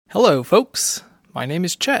Hello, folks. My name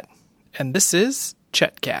is Chet, and this is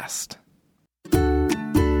Chetcast.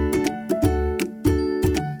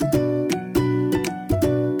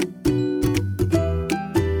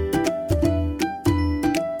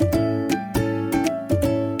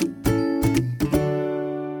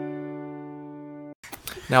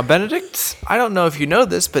 Now, Benedict, I don't know if you know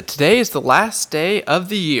this, but today is the last day of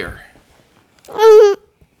the year.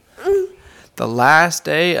 The last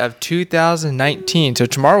day of 2019. So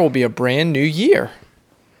tomorrow will be a brand new year.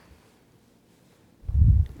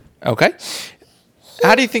 Okay.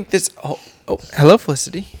 How do you think this... Oh, hello,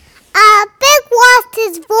 Felicity. Big lost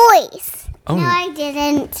his voice. Oh. No, I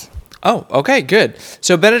didn't. Oh, okay, good.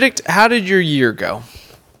 So, Benedict, how did your year go?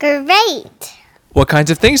 Great. What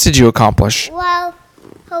kinds of things did you accomplish? Well,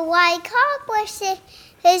 what I accomplished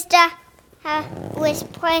is that I was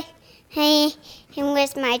playing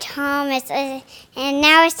with my Thomas, and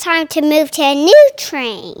now it's time to move to a new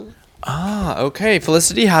train. Ah, okay.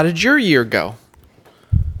 Felicity, how did your year go?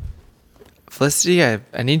 Felicity, I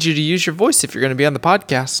need you to use your voice if you're going to be on the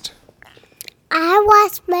podcast. I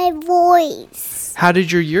lost my voice. How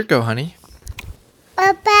did your year go, honey?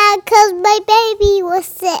 Bad, because my baby was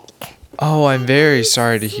sick. Oh, I'm very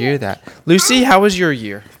sorry to hear that. Lucy, how was your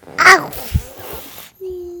year? Ow.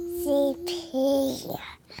 CP.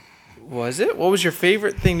 Was it? What was your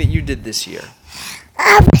favorite thing that you did this year?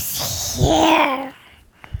 Up here.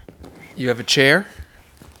 You have a chair?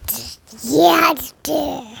 Yeah, I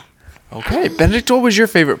do. Okay. Benedict, what was your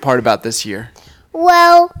favorite part about this year?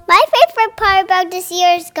 Well, my favorite part about this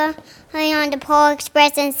year is going on the Polar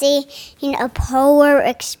Express and seeing a Polar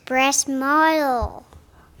Express model.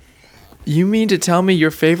 You mean to tell me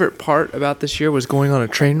your favorite part about this year was going on a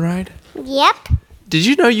train ride? Yep. Did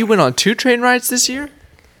you know you went on 2 train rides this year?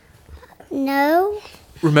 No.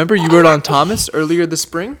 Remember you rode on Thomas earlier this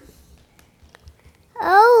spring?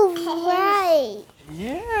 Oh, right.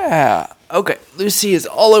 Yeah. Okay, Lucy is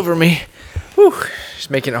all over me. Whew. She's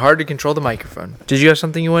making it hard to control the microphone. Did you have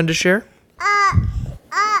something you wanted to share?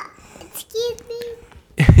 Excuse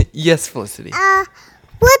me. Yes, Felicity.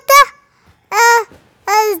 What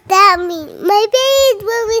does that mean? My baby's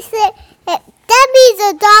really sick. That means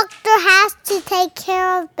a doctor has to take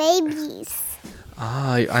care of babies.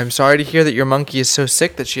 I'm sorry to hear that your monkey is so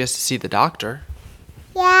sick that she has to see the doctor.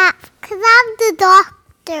 Yeah, because I'm the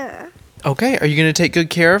doctor. Okay, are you going to take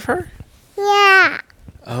good care of her? Yeah.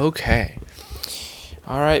 Okay.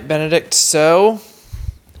 All right, Benedict, so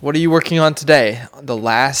what are you working on today, the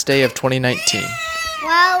last day of 2019?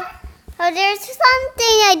 Well, there's something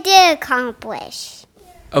I did accomplish.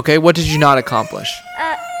 Okay, what did you not accomplish?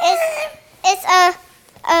 It's a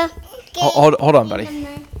game. Hold on, buddy.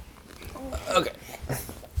 Okay.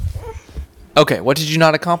 Okay, what did you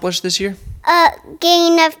not accomplish this year?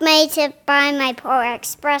 Getting enough money to buy my Polar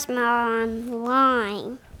Express model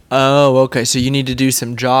online. Oh, okay, so you need to do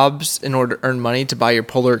some jobs in order to earn money to buy your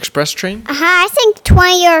Polar Express train? I think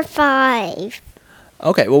 20 or 5.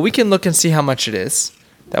 Okay, well, we can look and see how much it is.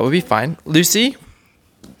 That would be fine. Lucy,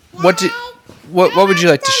 what would you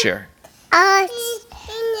like to share? It's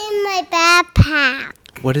in my backpack.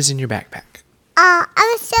 What is in your backpack?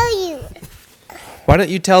 I'll show you. Why don't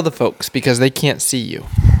you tell the folks, because they can't see you.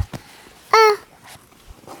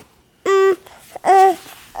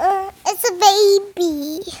 It's a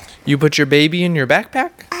baby. You put your baby in your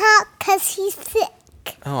backpack? 'Cause he's sick.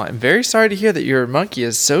 Oh, I'm very sorry to hear that your monkey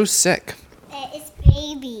is so sick. It's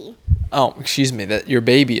baby. Oh, excuse me, that your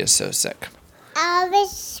baby is so sick.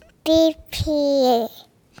 It's baby.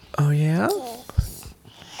 Oh, yeah?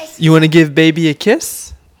 You want to give baby a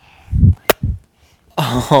kiss?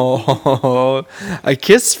 Oh, a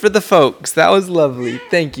kiss for the folks. That was lovely.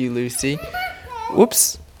 Thank you, Lucy.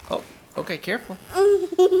 Whoops. Oh, okay, careful.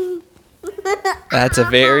 That's a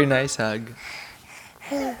very nice hug.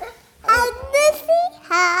 Group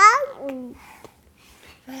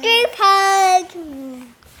hug.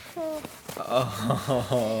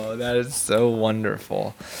 Oh, that is so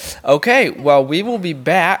wonderful. Okay, well, we will be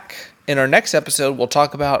back in our next episode. We'll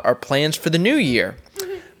talk about our plans for the new year.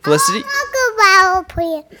 Felicity? I'll talk about a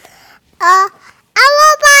plan. I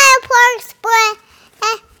will buy a Polar Express.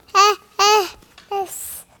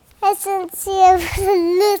 And see if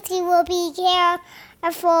Lucy will be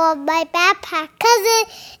careful of my backpack because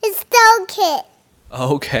it's delicate.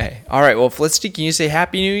 Okay. All right, well, Felicity, can you say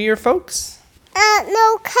Happy New Year, folks?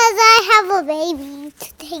 No, because I have a baby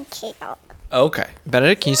to take care of. Okay.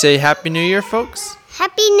 Benedict, can you say Happy New Year, folks?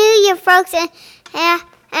 Happy New Year, folks.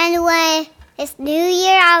 And when it's New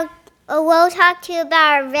Year, we'll talk to you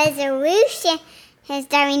about our resolution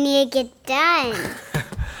that we need to get done.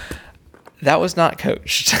 That was not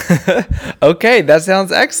coached. Okay, that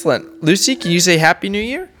sounds excellent. Lucy, can you say Happy New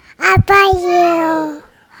Year? How about you?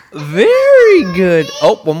 Very good.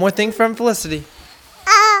 Oh, one more thing from Felicity.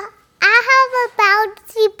 I have a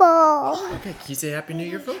bouncy ball. Okay, can you say Happy New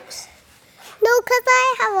Year, folks? No, because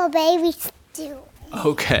I have a baby still.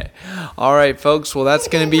 Okay. All right, folks. Well, that's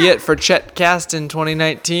going to be it for Chetcast in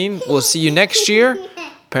 2019. We'll see you next year.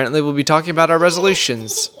 Apparently, we'll be talking about our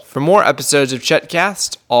resolutions. For more episodes of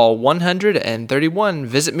Chetcast, all 131,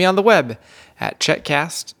 visit me on the web at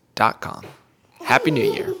chetcast.com. Happy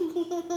New Year.